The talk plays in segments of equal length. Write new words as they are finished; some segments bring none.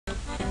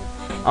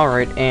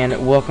Alright,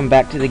 and welcome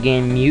back to the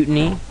game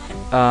Mutiny.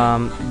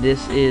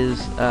 This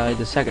is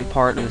the second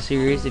part of the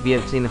series. If you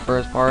haven't seen the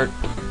first part,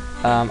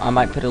 I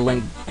might put a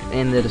link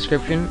in the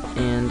description,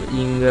 and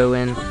you can go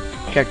and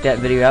check that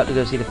video out to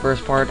go see the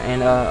first part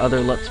and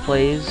other Let's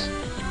Plays,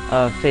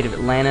 Fate of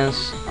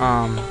Atlantis,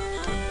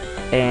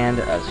 and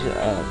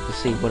let's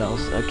see what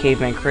else,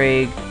 Caveman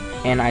Craig,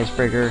 and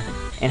Icebreaker,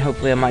 and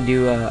hopefully I might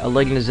do a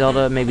Legend of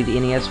Zelda, maybe the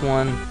NES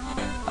one,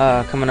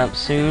 coming up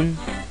soon.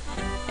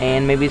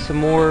 And maybe some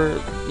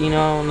more, you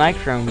know,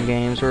 Nitro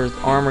games or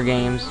armor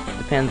games.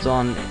 Depends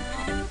on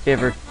if you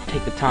ever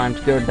take the time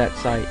to go to that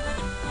site.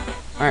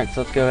 Alright,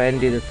 so let's go ahead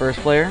and do the first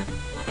player.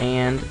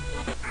 And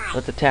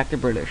let's attack the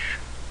British.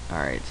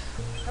 Alright.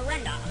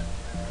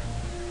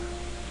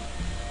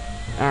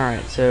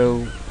 Alright,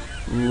 so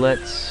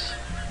let's...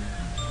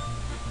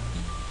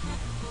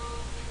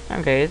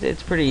 Okay,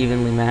 it's pretty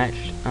evenly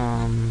matched.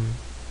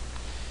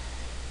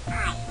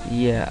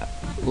 Yeah,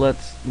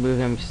 let's move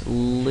him just a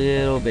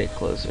little bit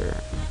closer,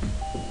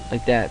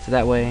 like that, so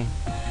that way.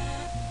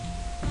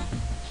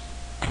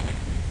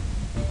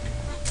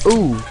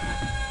 Ooh!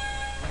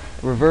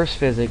 Reverse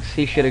physics,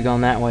 he should have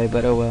gone that way,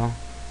 but oh well.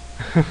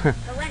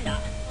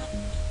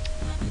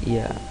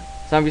 Yeah,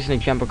 so I'm just gonna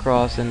jump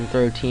across and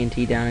throw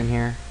TNT down in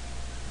here.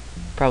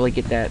 Probably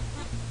get that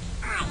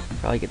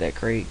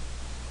crate.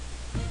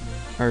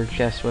 Or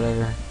chest,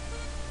 whatever.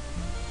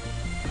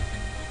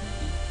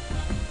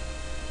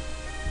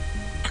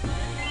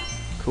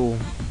 Cool.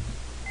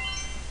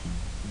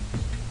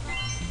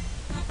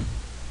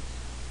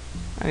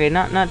 Okay,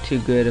 not too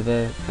good of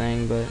a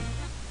thing, but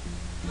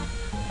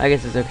I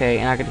guess it's okay.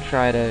 And I can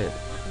try to.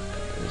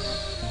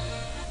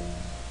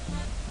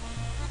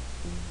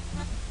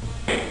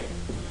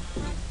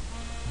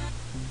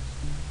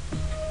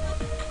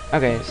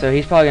 Okay, so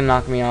he's probably gonna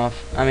knock me off.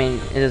 I mean,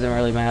 it doesn't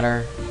really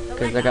matter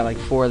because I got like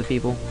 4 other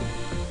people.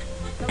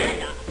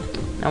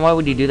 Now, why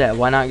would he do that?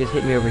 Why not just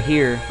hit me over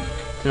here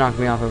to knock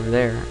me off over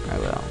there? Oh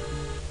well.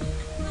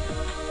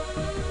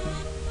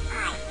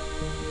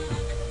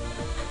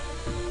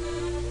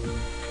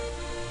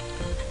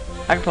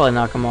 I could probably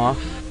knock him off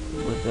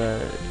with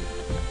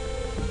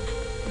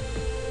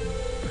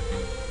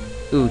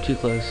Ooh, too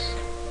close.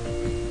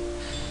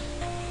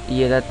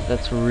 Yeah,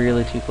 that's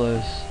really too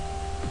close.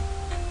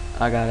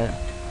 I got it.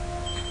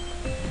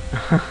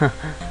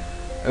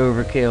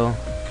 Overkill.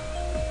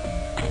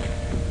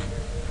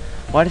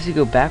 Why does he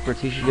go backwards?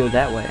 He should go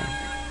that way.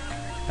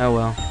 Oh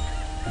well.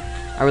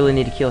 I really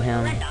need to kill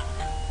him.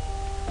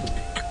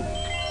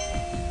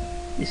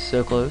 He's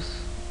so close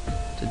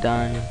to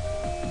dying.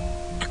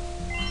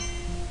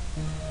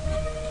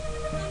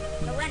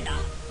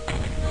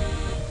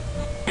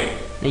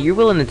 Now you're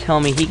willing to tell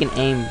me he can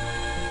aim?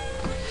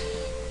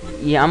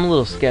 Yeah, I'm a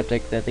little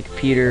skeptic that the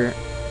computer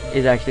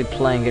is actually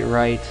playing it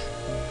right.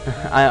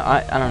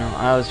 I don't know.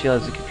 I always feel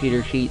as the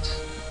computer cheats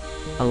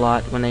a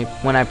lot when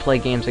I play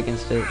games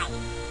against it.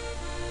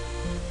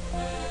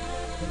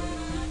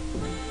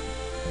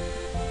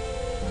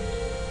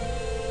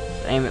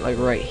 Let's aim it like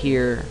right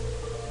here.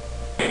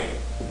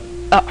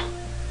 Oh.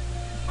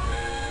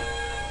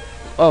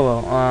 Oh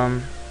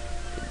well.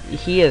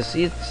 He has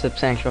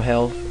substantial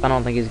health. I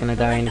don't think he's gonna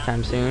die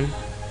anytime soon,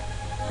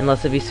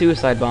 unless if he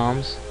suicide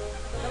bombs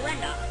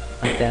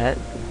like that.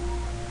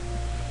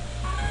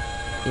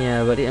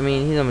 Yeah, but I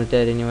mean, he's almost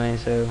dead anyway,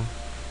 so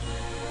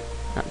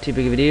not too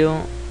big of a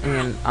deal.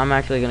 And I'm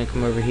actually gonna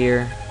come over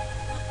here,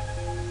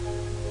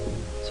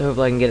 so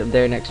hopefully I can get up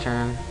there next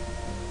turn.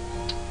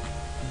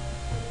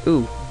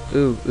 Ooh,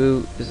 ooh,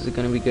 ooh! This is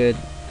gonna be good.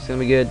 It's gonna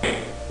be good.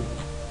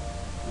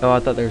 Oh, I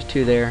thought there was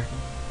 2 there.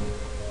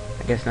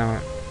 I guess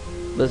not.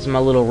 This is my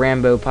little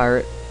Rambo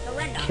pirate,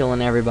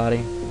 killing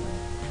everybody.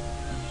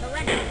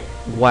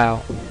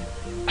 Wow.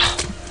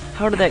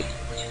 How did that...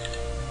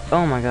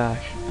 Oh my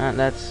gosh.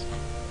 That's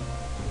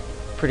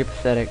pretty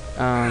pathetic.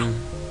 Let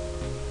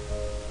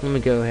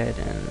me go ahead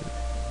and...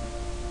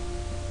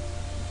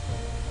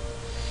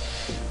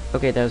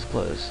 Okay, that was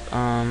close.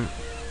 Let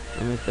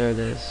me throw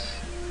this.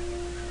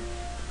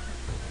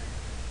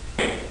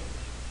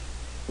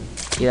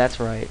 Yeah,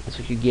 that's right. That's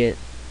what you get.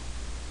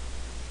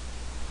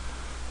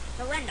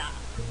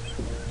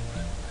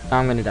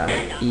 I'm gonna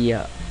die.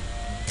 Yeah.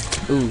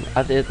 Ooh,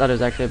 I thought it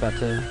was actually about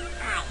to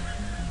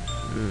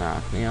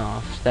knock me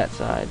off that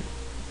side.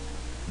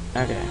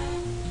 Okay.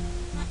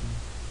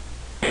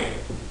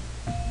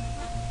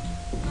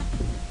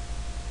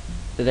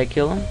 Did that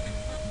kill him?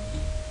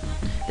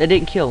 That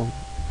didn't kill him.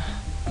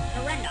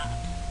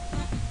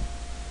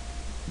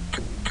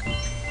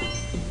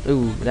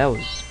 Ooh, that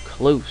was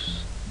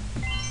close.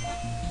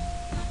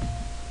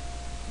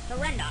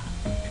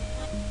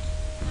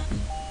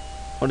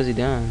 What is he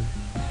doing?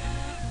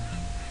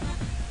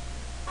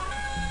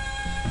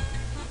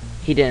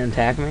 He didn't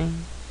attack me?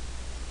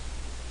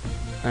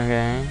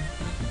 Okay.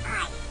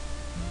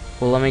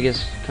 Well, let me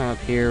just come up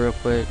here real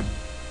quick.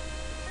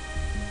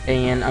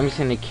 And I'm just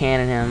gonna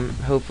cannon him.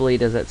 Hopefully he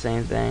does that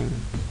same thing,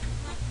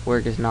 where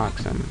it just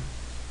knocks him.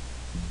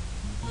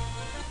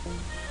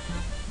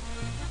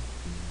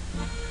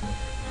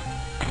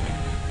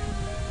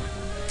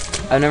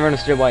 I've never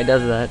understood why it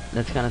does that.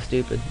 That's kind of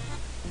stupid.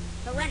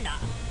 Surrender.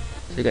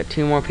 So we got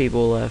 2 more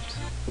people left.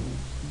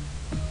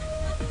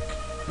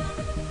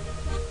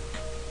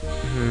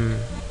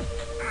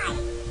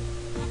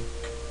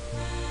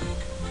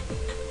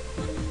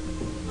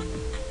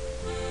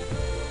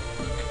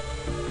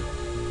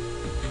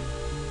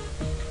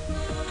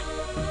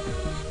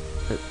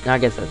 I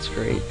guess that's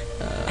straight.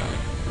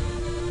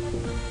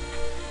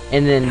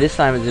 And then this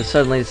time it just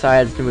suddenly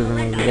decides to move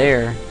him over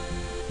there.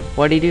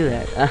 Why did he do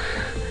that? The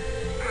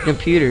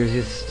computer is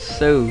just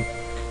so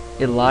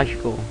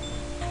illogical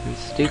and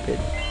stupid.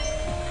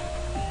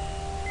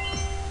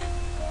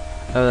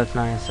 Oh, that's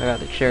nice. I got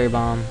the cherry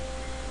bomb.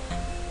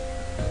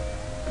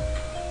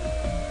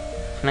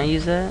 Can I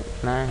use that?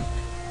 Can I?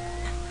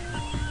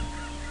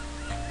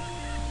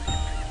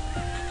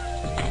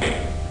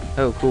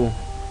 Oh, cool.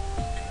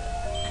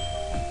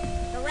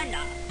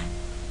 Surrender.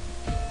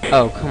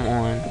 Oh, come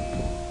on.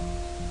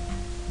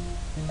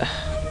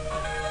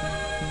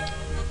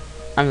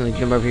 I'm gonna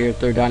jump over here,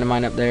 throw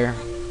dynamite up there.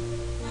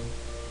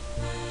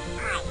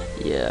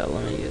 Yeah,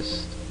 let me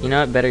just... You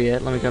know what? Better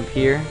yet, let me come up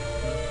here.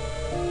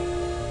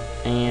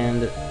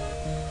 And...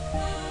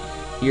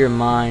 You're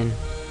mine.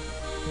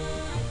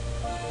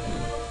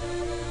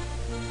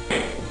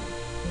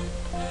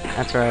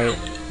 That's right.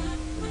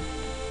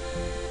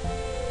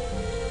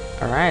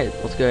 Alright,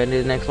 let's go ahead and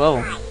do the next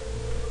level.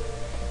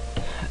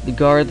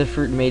 Guard the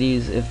fruit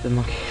mateys if the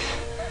monkeys...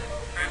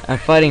 I'm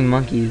fighting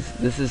monkeys.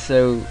 This is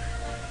so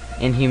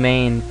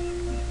inhumane.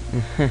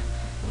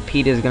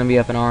 Pete is gonna be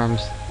up in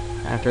arms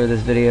after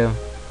this video.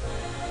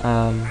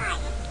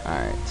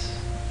 Alright.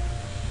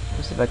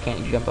 Let's see if I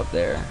can't jump up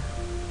there.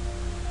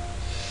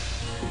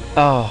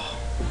 Oh,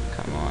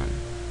 come on.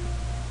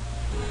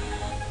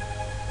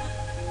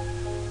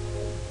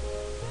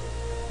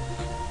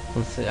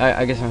 Let's see.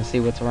 I guess I'm gonna see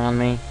what's around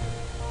me.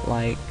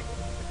 Like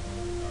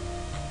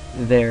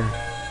there.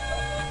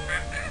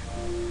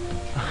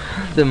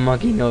 The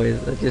monkey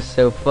noise. That's just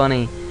so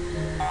funny.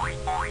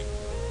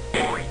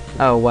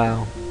 Oh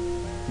wow.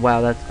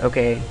 Wow, that's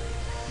okay.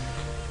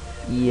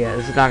 Yeah,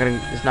 this is not gonna.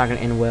 It's not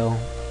gonna end well.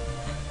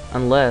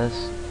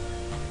 Unless,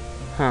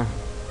 huh?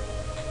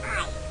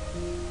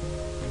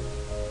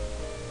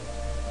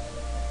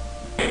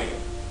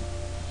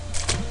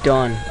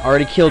 Done.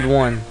 Already killed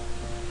one.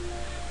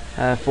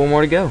 4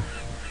 more to go.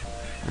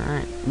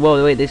 Alright.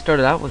 Well, wait, they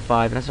started out with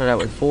 5, and I started out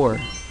with 4.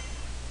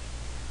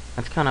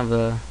 That's kind of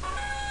it's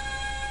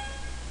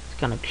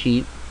kind of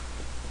cheap.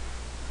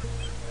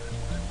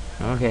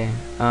 Okay.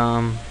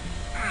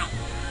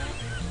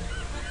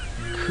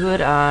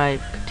 Could I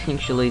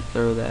potentially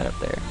throw that up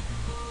there?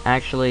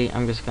 Actually,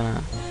 I'm just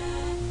gonna...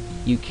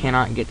 You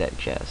cannot get that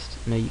chest.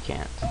 No, you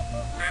can't.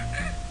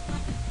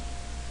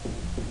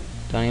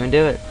 Don't even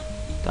do it.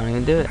 Don't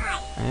even do it.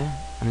 Yeah,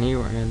 I knew you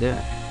weren't gonna do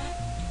it.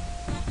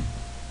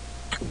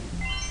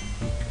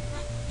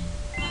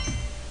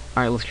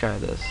 Alright, let's try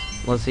this.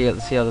 Let's see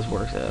how this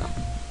works out.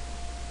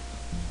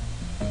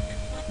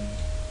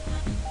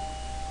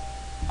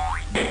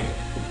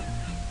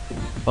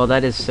 Oh,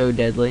 that is so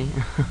deadly.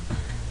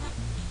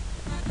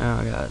 Oh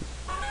my god.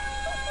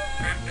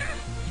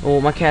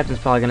 Well, my captain's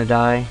probably gonna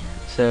die,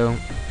 so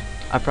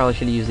I probably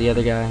should have used the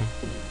other guy.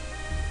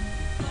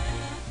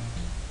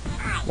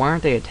 Why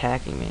aren't they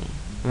attacking me?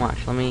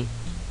 Watch, let me...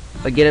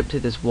 If I get up to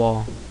this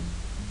wall,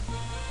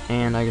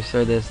 and I just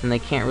throw this, then they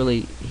can't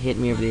really hit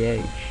me over the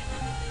edge.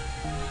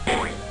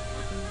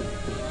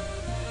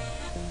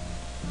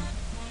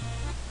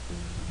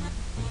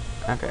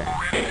 Okay.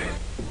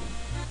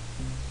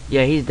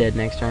 Yeah, he's dead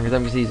next turn, because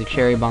I'm going to use a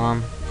cherry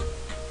bomb.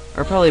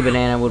 Or probably a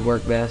banana would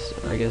work best.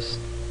 I guess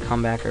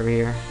come back over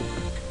here.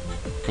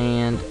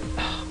 And...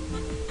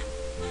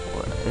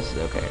 well, this is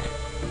okay.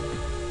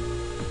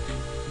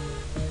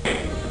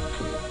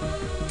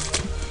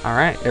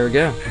 Alright, there we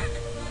go.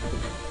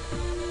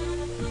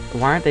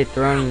 Why aren't they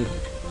throwing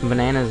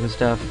bananas and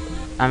stuff?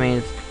 I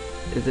mean,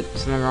 is it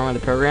something wrong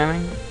with the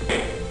programming?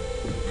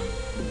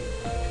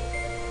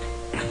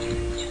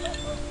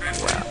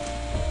 Wow.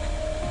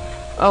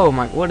 Oh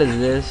my, what is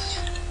this?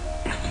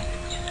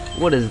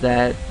 What is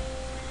that?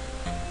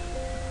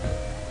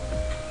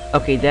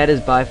 Okay, that is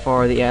by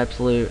far the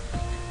absolute...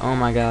 Oh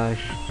my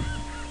gosh.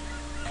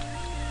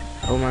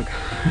 Oh my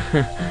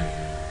god.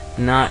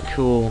 Not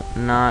cool.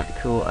 Not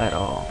cool at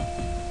all.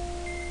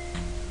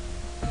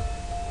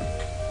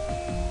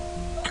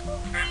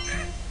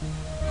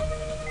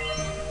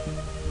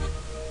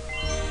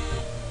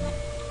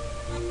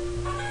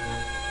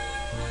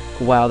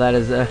 Wow, that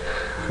is a...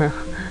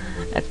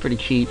 that's pretty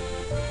cheap.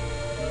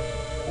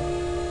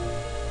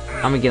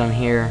 I'm gonna get on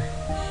here.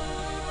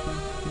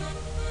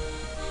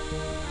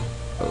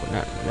 Oh,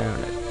 no.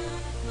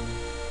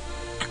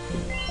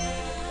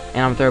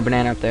 And I'm gonna throw a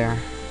banana up there.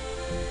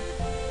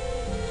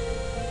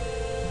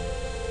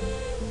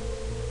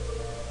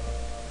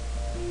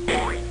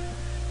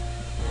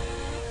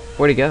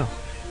 Where'd he go?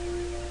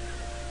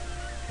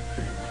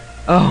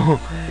 Oh,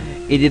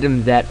 it did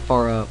him that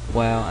far up.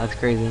 Wow, that's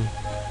crazy.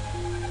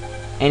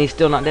 And he's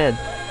still not dead.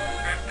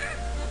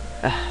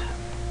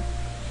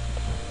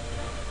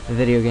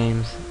 video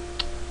games.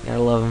 Gotta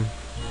love them.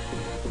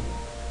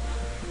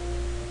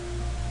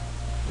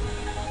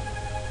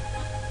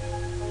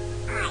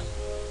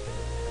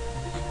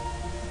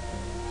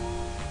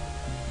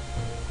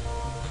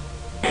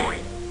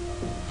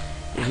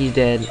 He's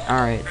dead.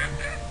 Alright.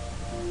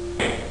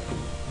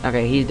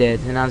 Okay, he's dead.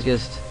 So now it's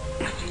just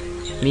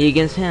me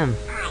against him.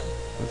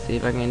 Let's see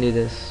if I can do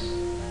this.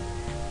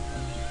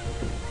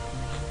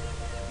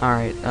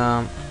 Alright,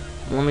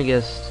 let me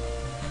just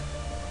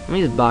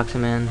box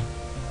him in.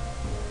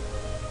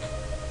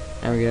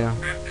 There we go.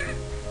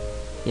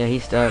 Yeah,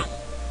 he's stuck.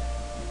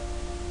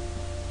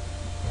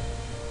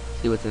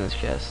 See what's in his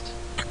chest.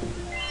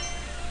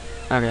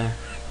 Okay.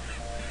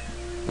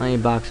 Let me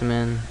box him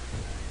in.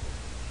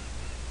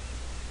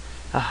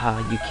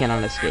 Haha, you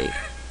cannot escape.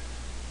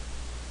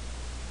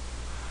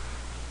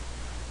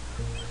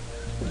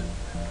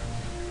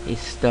 He's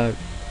stuck.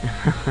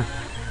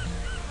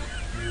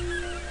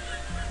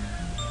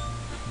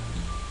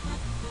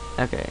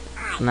 Okay,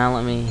 now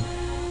let me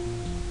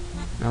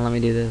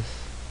do this.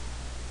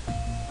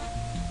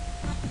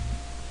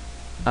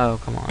 Oh,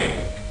 come on.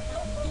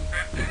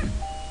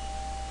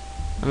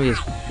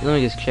 Let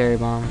me just cherry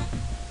bomb.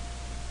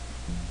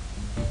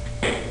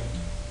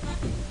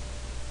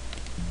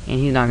 And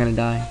he's not gonna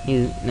die.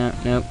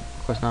 Nope,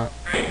 of course not.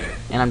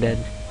 And I'm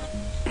dead.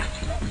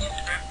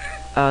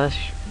 Oh, that's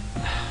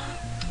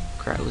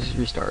crap. Let's just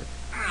restart.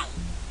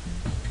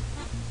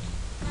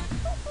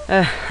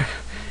 I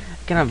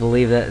cannot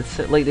believe that. It's,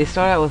 like, they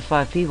start out with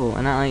 5 people,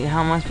 and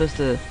how am I supposed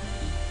to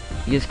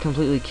just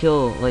completely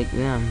kill like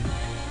them?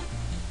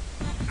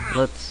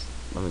 Let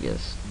me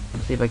guess.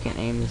 Let's see if I can't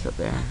aim this up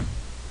there.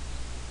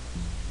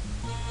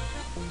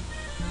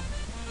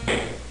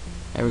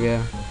 There we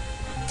go.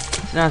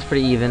 So now it's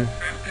pretty even,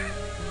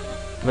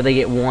 but they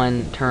get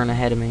 1 turn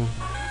ahead of me.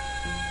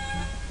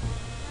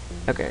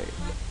 Okay.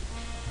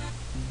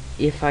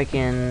 If I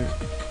can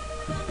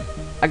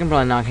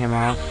probably knock him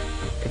off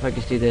if I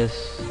just do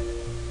this,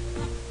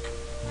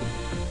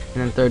 and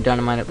then throw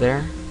dynamite up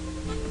there.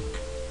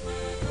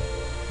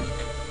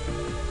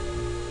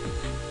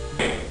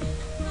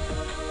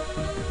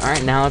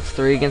 Alright, now it's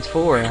 3 against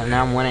 4, and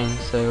now I'm winning,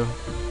 so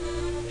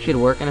should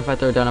work. And if I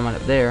throw dynamite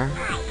up there,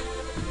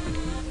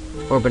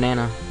 or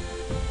banana.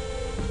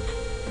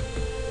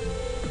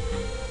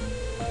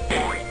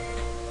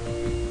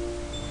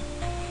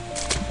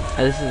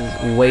 This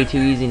is way too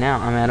easy now.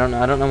 I mean,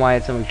 I don't know why I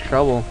had so much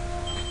trouble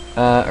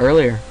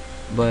earlier,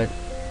 but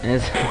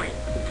it's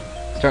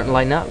starting to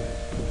lighten up.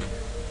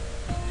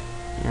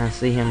 Yeah, I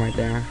see him right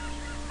there.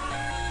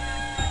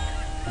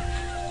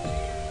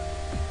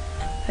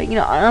 Hey, you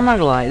know, I'm not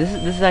gonna lie.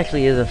 This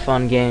actually is a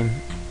fun game.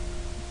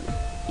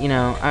 You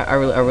know, I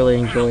really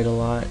enjoy it a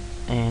lot,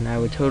 and I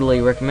would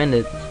totally recommend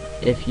it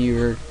if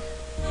you're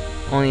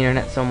on the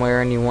internet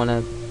somewhere and you want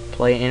to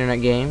play an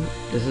internet game.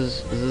 This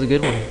is a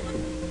good one.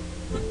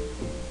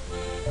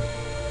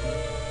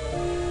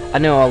 I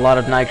know a lot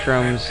of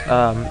Nitrome's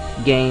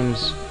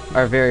games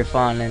are very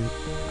fun, and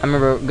I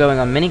remember going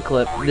on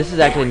Miniclip. This is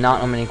actually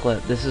not on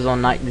Miniclip. This is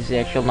on this is the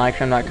actual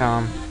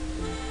Nitrome.com,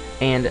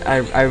 and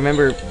I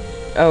remember.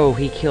 Oh,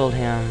 he killed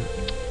him.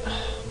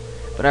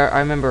 But I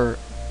remember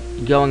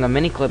going on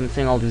Miniclip and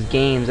seeing all these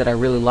games that I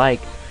really like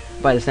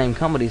by the same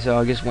company. So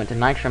I just went to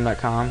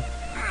Nitrome.com,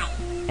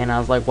 and I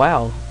was like,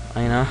 wow,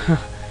 you know,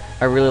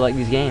 I really like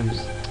these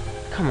games.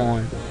 Come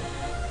on,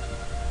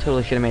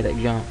 totally should have made that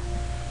jump.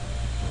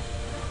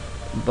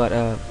 But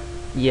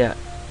yeah,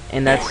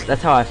 and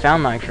that's how I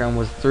found Nitrome,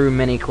 was through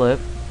Miniclip,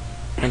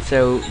 and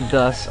so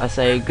thus I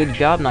say good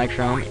job,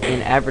 Nitrome,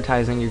 in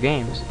advertising your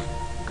games,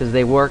 because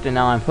they worked, and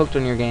now I'm hooked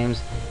on your games,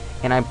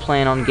 and I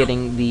plan on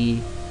getting the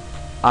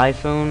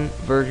iPhone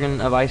version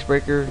of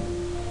Icebreaker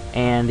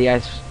and the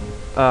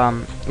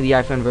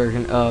iPhone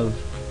version of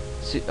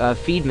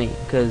Feed Me,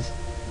 because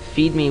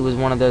Feed Me was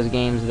one of those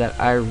games that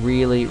I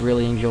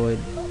really enjoyed.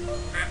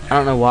 I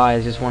don't know why,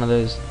 it's just one of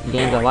those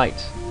games I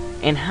liked.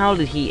 And how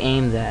did he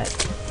aim that?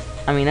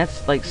 I mean,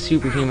 that's like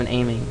superhuman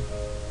aiming. Let's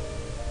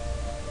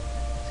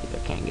see if I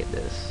can't get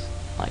this.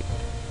 Like,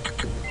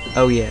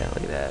 oh yeah,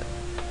 look at that.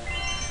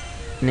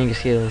 Ninja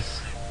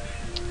skills.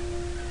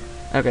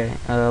 Okay,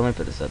 let me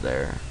put this up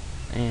there.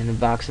 And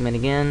box him in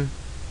again.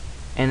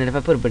 And then if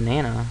I put a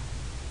banana.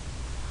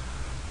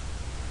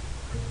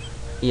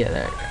 Yeah,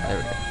 there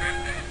we go.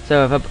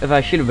 So if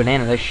I shoot a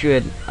banana, that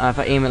should, if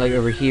I aim it like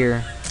over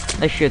here,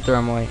 that should throw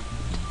him away.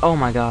 Oh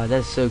my god,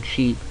 that's so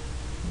cheap.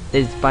 That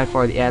is by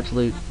far the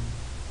absolute.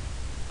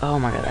 Oh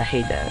my god, I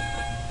hate that.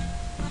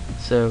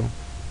 So,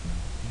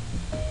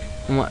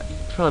 what?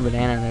 Probably a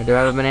banana in there. Do I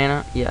have a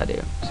banana? Yeah, I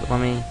do. So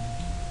let me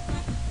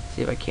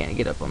see if I can't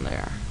get up on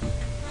there.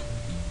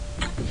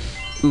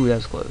 Ooh, that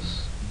was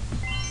close.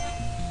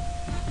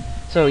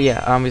 So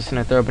yeah, I'm just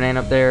gonna throw a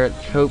banana up there.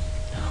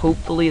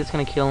 Hopefully it's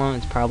gonna kill him.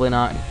 It's probably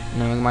not,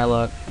 knowing my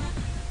luck.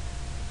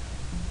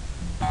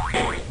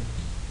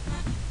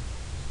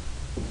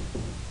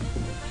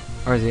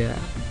 Where is he at?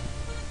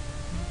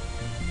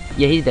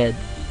 Yeah, he's dead.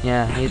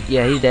 Yeah,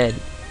 he's dead.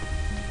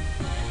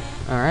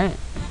 Alright.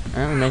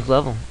 Alright, next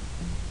level.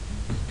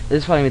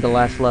 This is probably the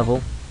last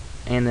level.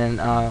 and then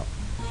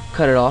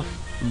cut it off.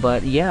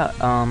 But yeah,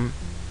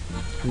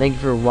 thank you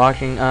for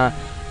watching.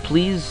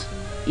 Please,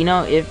 you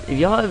know, if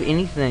y'all have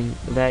anything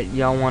that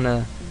y'all want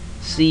to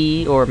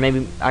see, or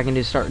maybe I can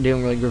just start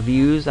doing like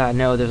reviews. I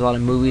know there's a lot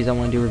of movies I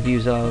want to do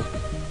reviews of,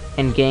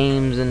 and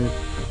games, and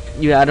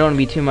yeah, I don't want to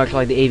be too much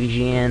like the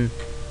AVGN,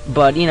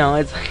 but you know,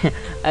 it's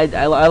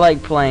I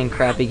like playing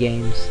crappy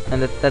games,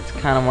 and that's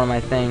kind of one of my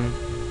things,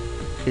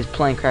 is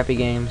playing crappy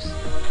games.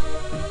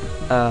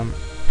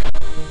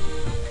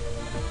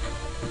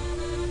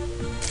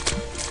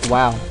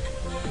 Wow,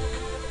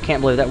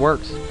 can't believe that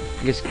works.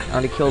 I just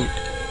already killed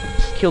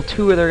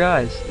 2 of their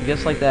guys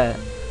just like that.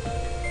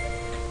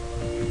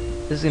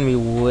 This is gonna be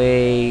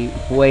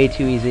way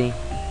too easy.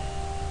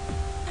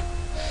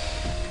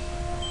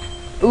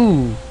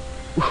 Ooh.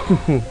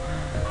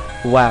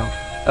 Wow.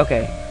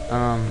 Okay.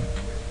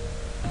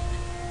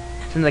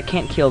 Since I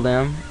can't kill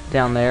them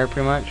down there,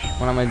 pretty much,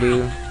 what I'm gonna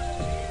do,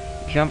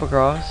 jump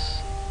across,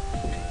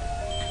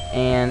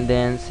 and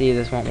then see if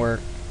this won't work.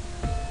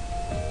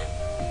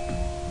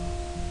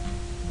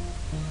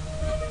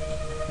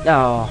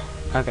 Oh,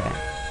 okay.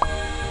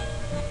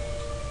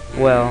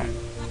 Well,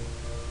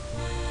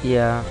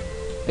 yeah.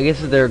 I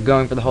guess they're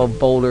going for the whole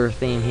boulder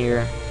theme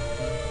here.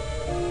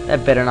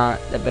 That better not.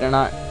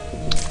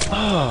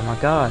 Oh my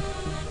god.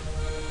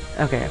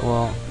 Okay,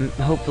 well,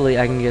 hopefully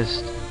I can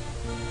just...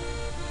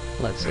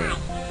 Let's see.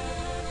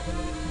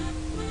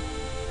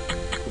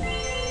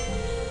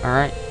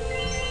 Alright.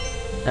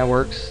 That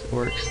works.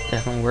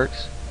 Definitely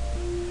works.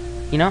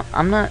 You know,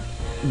 I'm not...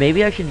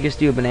 Maybe I should just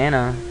do a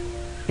banana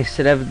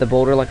instead of the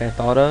boulder like I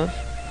thought of.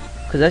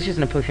 Because that's just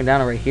going to push him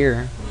down right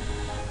here.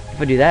 If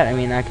I do that, I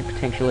mean, I could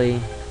potentially...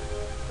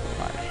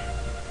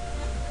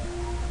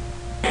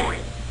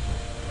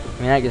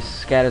 I mean, that just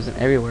scatters them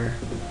everywhere.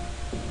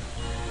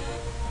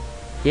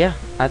 Yeah,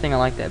 I think I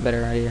like that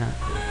better idea.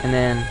 And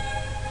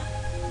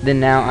then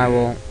now I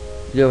will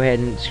go ahead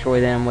and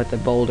destroy them with the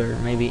boulder,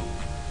 maybe.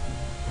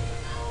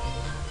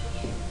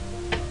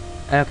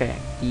 Okay,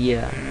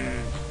 yeah.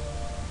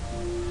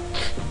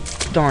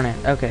 Darn it.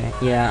 Okay,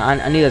 yeah,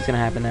 I knew that was gonna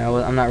happen there.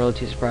 I'm not really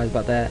too surprised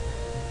about that.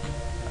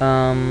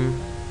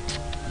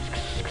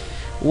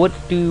 What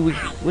do we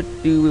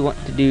want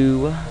to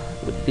do?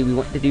 What do we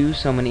want to do?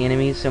 So many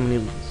enemies, so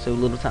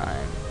little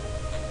time.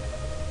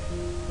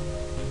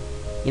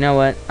 You know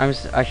what? I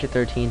should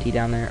throw TNT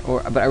down there,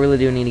 but I really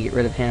do need to get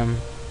rid of him.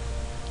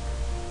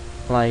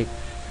 Like,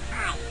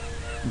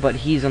 but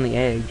he's on the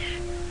edge.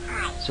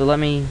 So let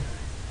me.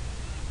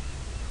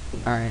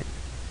 All right.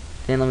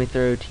 Then let me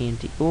throw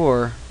TNT.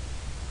 Or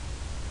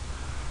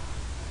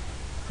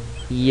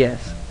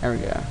yes, there we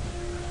go.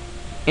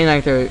 And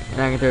I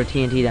can throw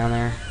TNT down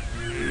there.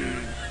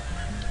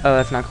 Oh,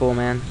 that's not cool,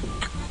 man.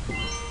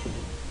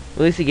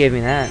 At least he gave me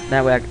that.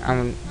 That way I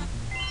can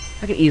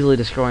easily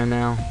destroy him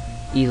now.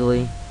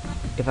 Easily.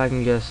 If I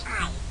can just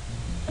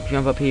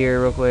jump up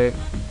here real quick.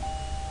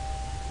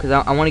 Because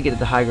I want to get to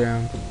the high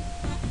ground.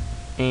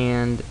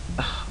 And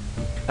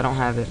I don't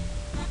have it.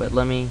 But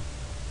let me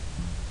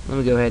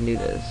go ahead and do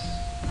this.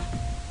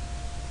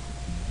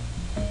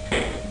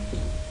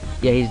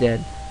 Yeah, he's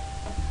dead.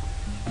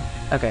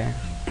 Okay.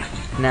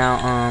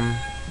 Now,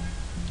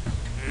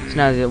 so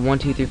now there's 1,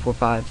 2, 3, 4,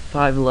 5.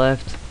 5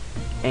 left.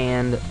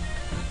 And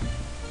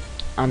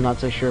I'm not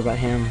so sure about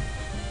him.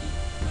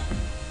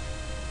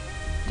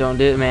 Don't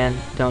do it, man.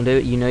 Don't do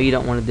it. You know you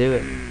don't want to do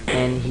it.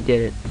 And he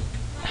did it.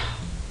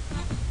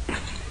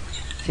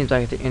 Seems like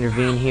I have to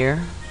intervene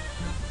here.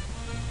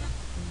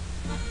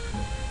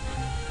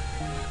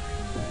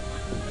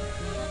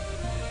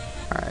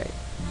 Alright.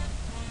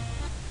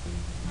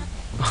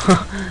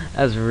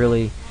 That was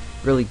really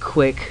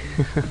quick.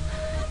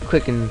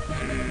 Quick and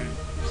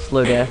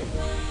slow death.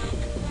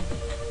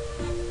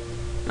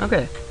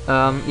 Okay.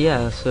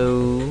 Yeah,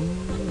 so...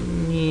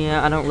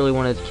 Yeah, I don't really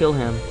want to kill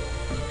him.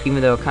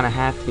 Even though I kind of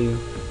have to.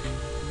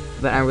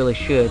 But I really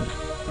should.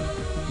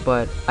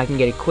 But I can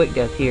get a quick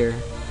death here.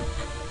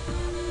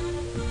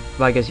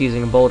 By just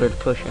using a boulder to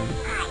push him.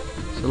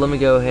 So let me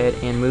go ahead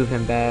and move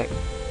him back.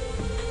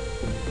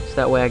 So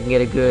that way I can get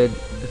a good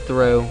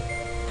throw.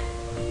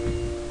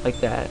 Like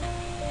that.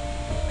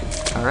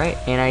 Alright,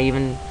 and I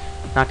even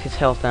knocked his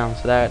health down.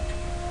 So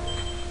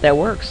that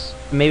works.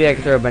 Maybe I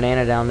can throw a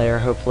banana down there.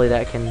 Hopefully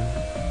that can...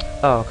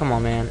 Oh, come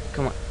on, man.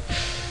 Come on.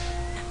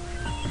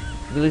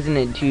 We're losing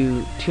it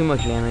to too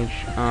much damage.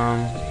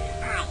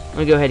 Let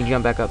me go ahead and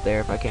jump back up there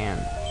if I can.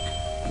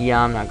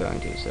 Yeah, I'm not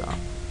going to, so...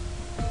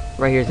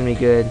 Right here's gonna be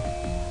good.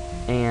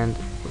 And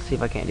let's see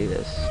if I can't do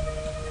this.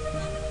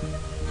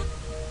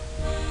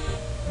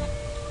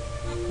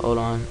 Hold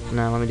on.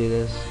 No, let me do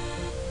this.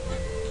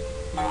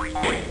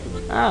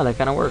 Ah, that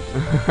kinda worked.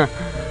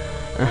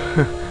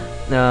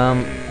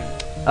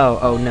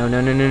 Oh, no.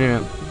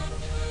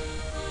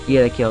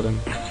 Yeah, they killed him.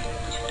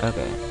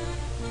 Okay.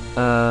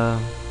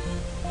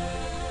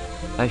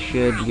 I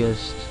should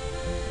just...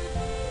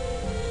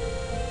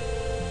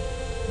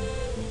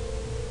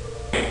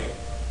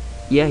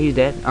 Yeah, he's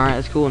dead. Alright,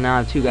 that's cool. Now I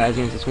have 2 guys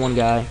against this 1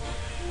 guy.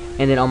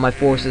 And then all my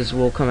forces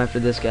will come after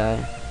this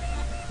guy.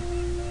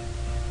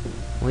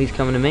 Well, he's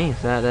coming to me,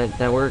 so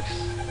that works.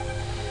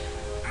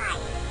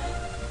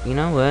 You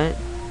know what?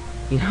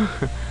 You know,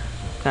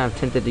 kind of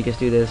tempted to just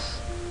do this.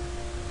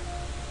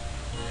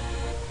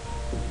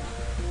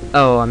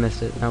 Oh, I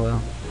missed it. Oh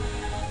well.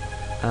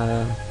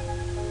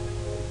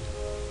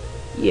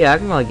 Yeah, I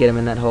can probably get him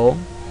in that hole.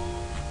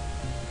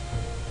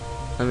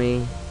 Let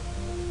me...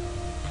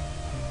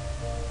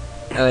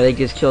 Oh, they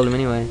just killed him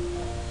anyway.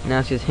 Now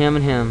it's just him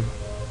and him.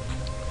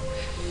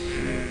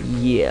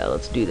 Yeah,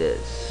 let's do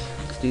this.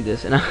 Let's do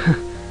this. And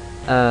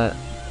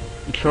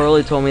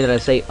Charlie told me that I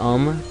say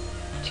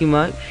too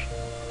much.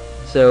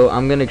 So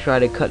I'm gonna try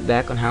to cut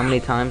back on how many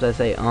times I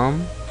say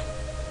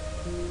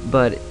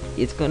but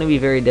it's gonna be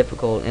very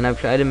difficult, and I've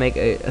tried to make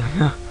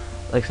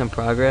like some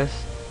progress,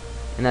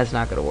 and that's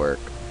not gonna work.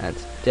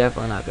 That's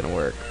definitely not gonna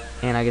work.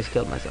 And I just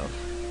killed myself.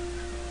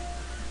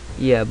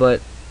 Yeah,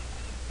 but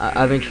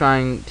I've been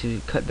trying to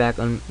cut back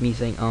on me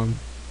saying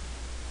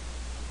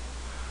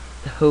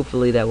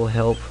Hopefully that will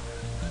help.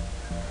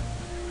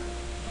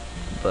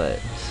 But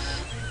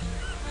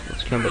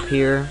let's jump up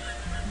here.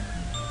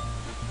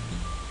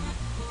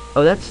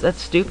 Oh,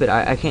 that's stupid.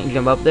 I can't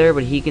jump up there,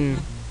 but he can.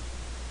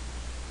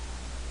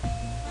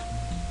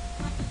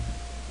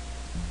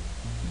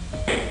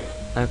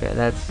 Okay,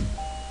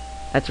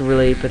 that's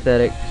really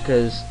pathetic.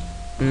 Because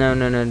no,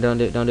 don't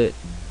do it.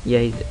 Yeah,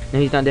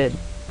 he's not dead.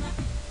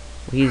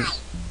 He's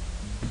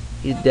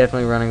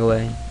definitely running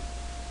away.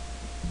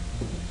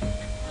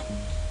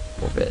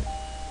 Forfeit.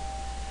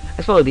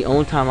 That's probably the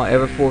only time I'll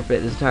ever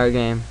forfeit this entire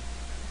game.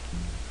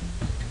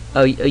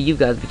 Oh, you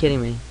guys be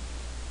kidding me.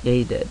 Yeah,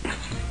 he's dead.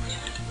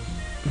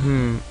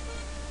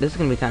 This is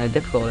gonna be kind of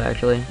difficult,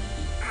 actually.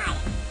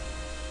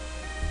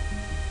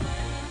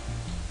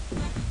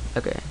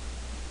 Okay.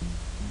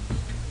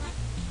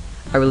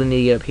 I really need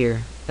to get up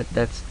here.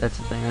 That's the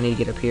thing. I need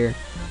to get up here,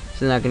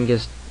 so then I can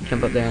just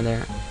jump up there and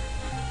there.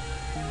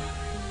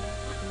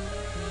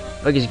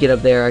 If I just get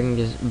up there, I can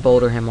just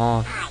boulder him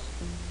off.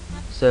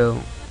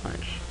 So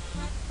much.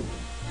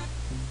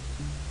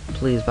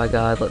 Please, by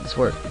God, let this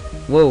work.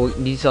 Whoa,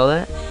 you saw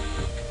that?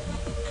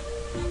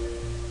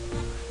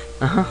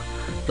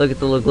 Look at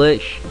the little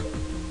glitch.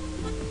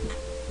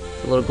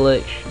 It's a little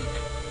glitch.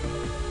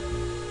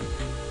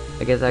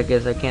 I guess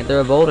I can't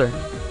throw a boulder.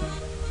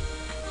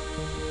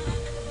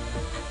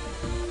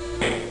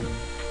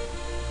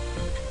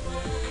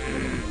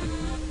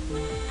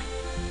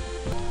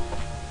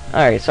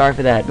 Alright, sorry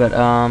for that, but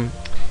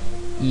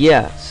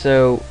yeah,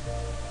 so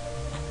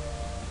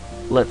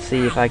let's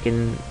see if I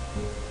can.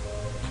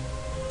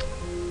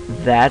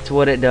 That's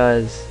what it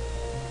does.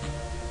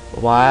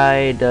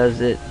 Why does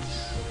it?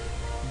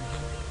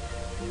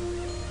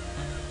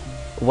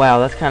 Wow,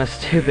 that's kind of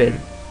stupid.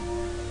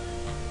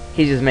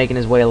 He's just making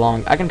his way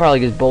along. I can probably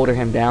just boulder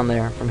him down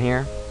there from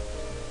here.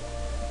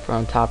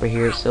 From top of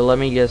here. So let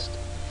me just...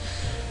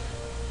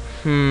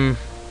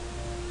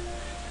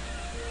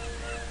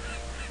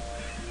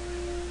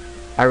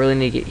 I really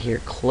need to get here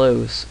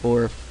close,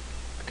 or...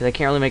 Because I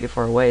can't really make it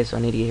far away, so I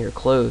need to get here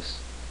close.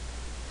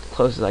 As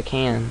close as I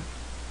can.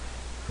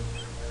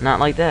 Not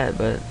like that,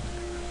 but...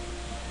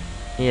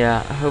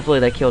 Yeah, hopefully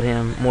that killed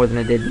him more than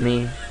it did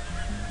me.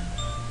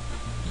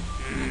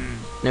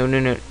 No,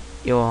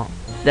 y'all.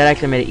 That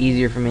actually made it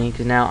easier for me,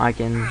 because now I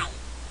can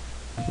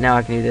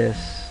do this.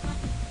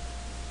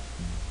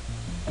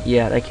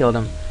 Yeah, that killed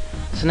him.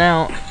 So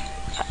now,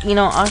 you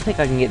know, I think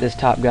I can get this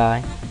top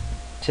guy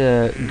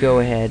to go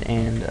ahead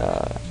and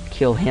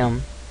kill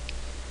him.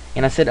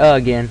 And I said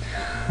again.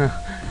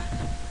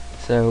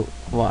 So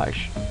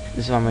watch.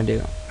 This is what I'm gonna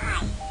do.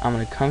 I'm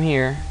gonna come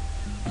here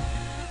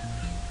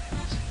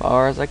as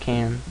far as I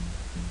can,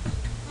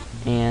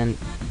 and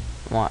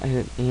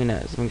who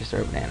knows? Let me just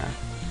throw a banana.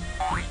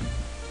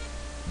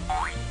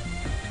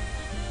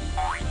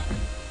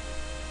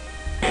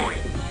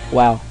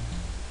 Wow,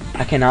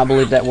 I cannot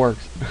believe that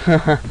works.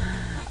 I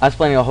was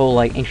playing a whole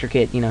like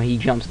intricate, you know, he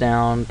jumps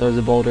down, throws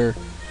a boulder,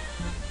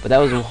 but that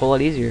was a whole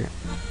lot easier.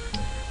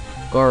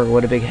 Gar,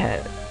 what a big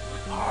head.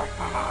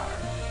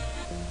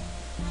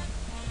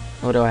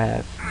 What do I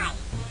have?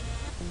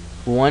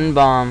 One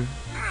bomb.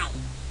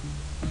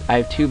 I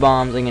have 2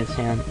 bombs against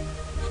him.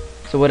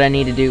 So what I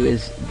need to do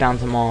is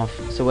bounce him off.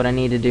 So what I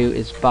need to do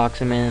is box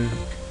him in,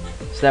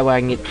 so that way I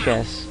can get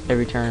chests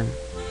every turn.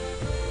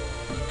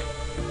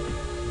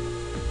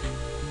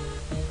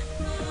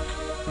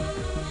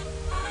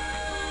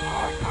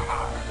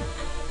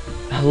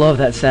 I love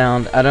that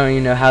sound. I don't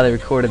even know how they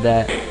recorded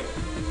that.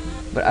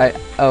 But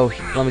oh,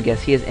 let me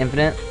guess. He has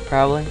infinite,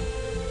 probably.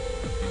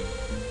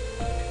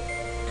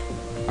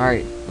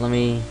 Alright, let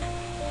me...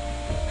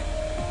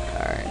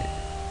 Alright.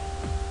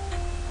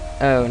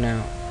 Oh,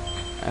 no.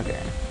 Okay.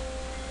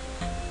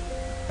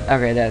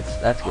 Okay,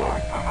 that's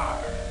good.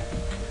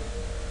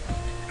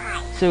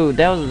 So,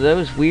 that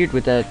was weird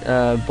with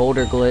that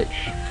boulder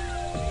glitch.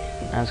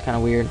 That was kind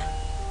of weird.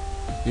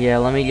 Yeah,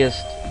 let me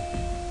just...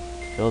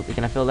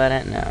 Can I fill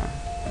that in? No.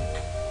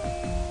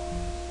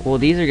 Well,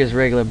 these are just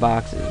regular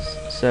boxes,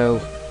 so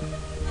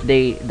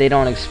they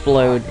don't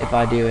explode if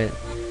I do it.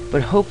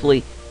 But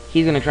hopefully,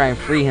 he's gonna try and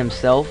free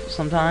himself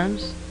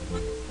sometimes,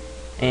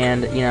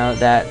 and you know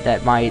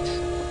that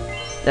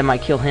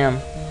might kill him.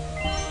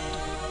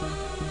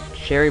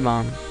 Cherry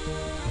bomb.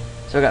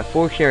 So I got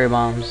 4 cherry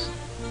bombs.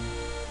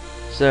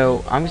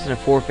 So I'm just gonna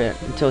forfeit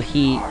until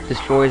he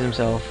destroys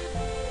himself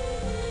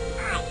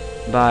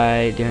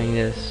by doing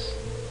this.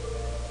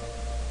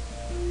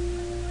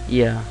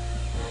 Yeah.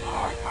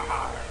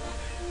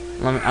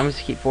 I'm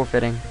just keep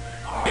forfeiting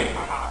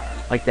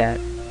like that.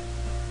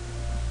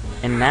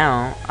 And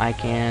now I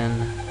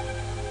can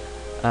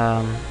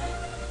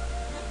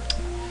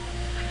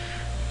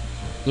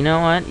you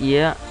know what?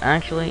 Yeah,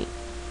 actually,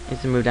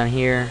 let's move down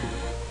here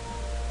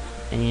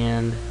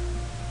and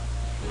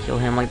kill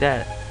him like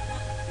that.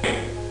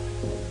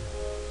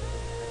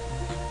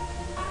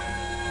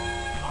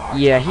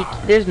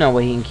 Yeah, there's no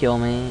way he can kill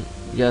me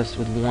just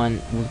with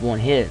one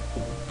hit,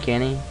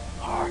 can he?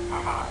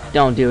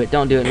 Don't do it,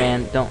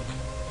 man. Don't.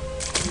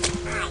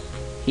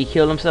 He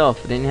killed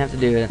himself. Didn't have to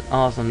do it.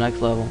 Awesome,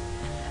 next level.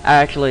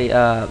 Actually,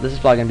 this is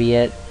probably gonna be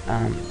it.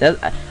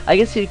 I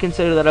guess you'd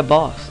consider that a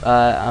boss.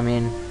 I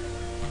mean,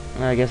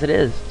 I guess it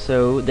is.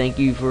 So thank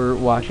you for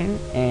watching,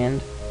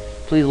 and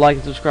please like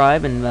and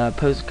subscribe, and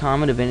post a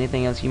comment of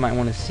anything else you might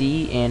want to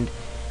see, and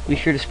be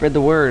sure to spread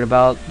the word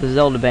about the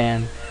Zelda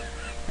ban.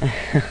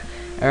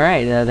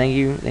 Alright, thank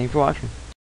you for watching.